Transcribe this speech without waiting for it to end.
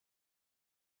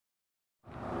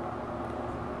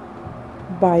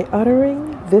By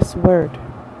uttering this word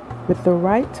with the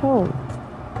right tone,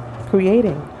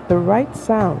 creating the right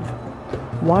sound,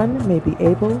 one may be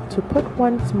able to put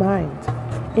one's mind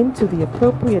into the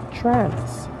appropriate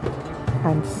trance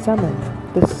and summon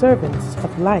the servants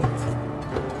of light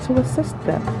to assist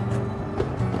them.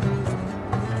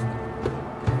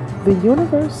 The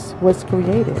universe was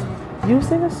created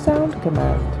using a sound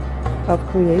command of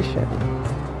creation.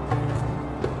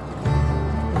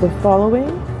 The following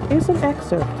is an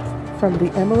excerpt from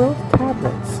the Emerald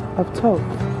Tablets of Thoth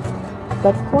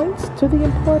that points to the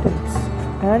importance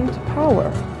and power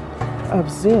of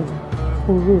Zin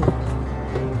Uru.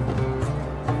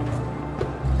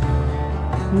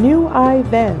 Knew I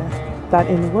then that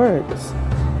in words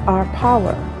are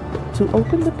power to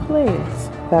open the planes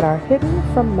that are hidden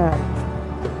from man.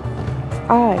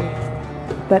 I,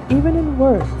 that even in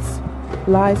words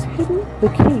lies hidden the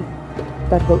key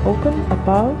that will open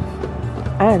above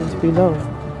and below.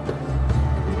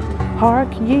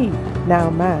 Hark ye now,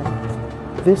 man,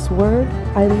 this word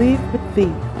I leave with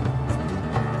thee.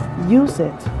 Use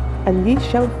it, and ye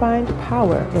shall find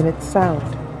power in its sound.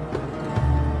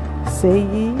 Say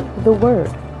ye the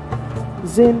word,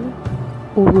 Zin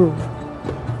Uru,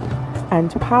 and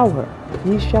power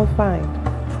ye shall find.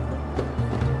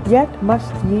 Yet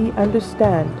must ye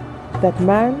understand that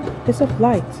man is of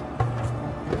light,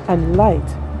 and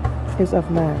light is of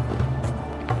man.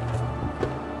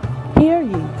 Hear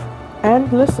ye,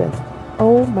 and listen,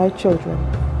 O my children.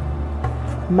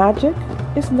 Magic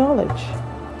is knowledge,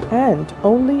 and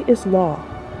only is law.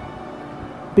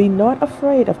 Be not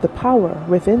afraid of the power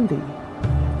within thee,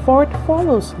 for it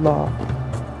follows law,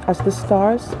 as the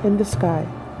stars in the sky.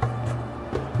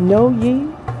 Know ye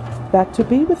that to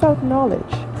be without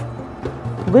knowledge,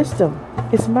 wisdom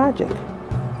is magic,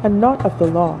 and not of the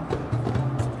law.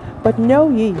 But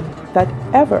know ye that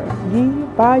ever ye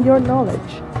by your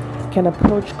knowledge can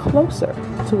approach closer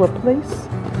to a place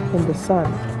in the sun.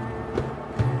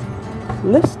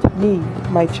 List ye,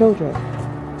 my children,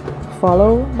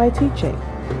 follow my teaching.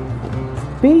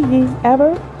 Be ye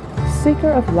ever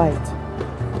seeker of light.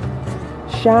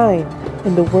 Shine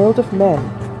in the world of men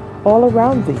all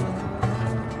around thee,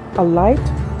 a light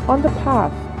on the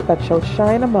path that shall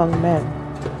shine among men.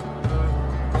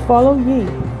 Follow ye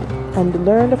and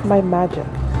learn of my magic.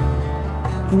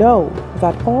 Know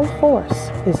that all force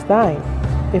is thine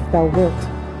if thou wilt.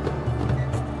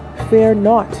 Fear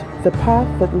not the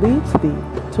path that leads thee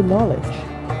to knowledge,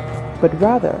 but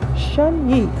rather shun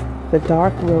ye the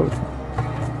dark road.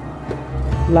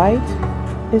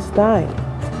 Light is thine,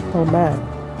 O man,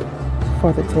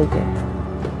 for the taking.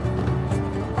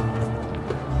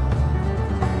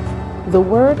 The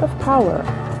word of power,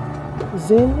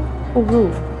 Zin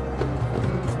Uru,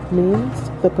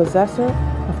 means the possessor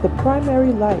of the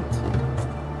primary light,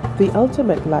 the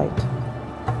ultimate light,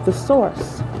 the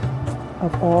source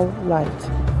of all light.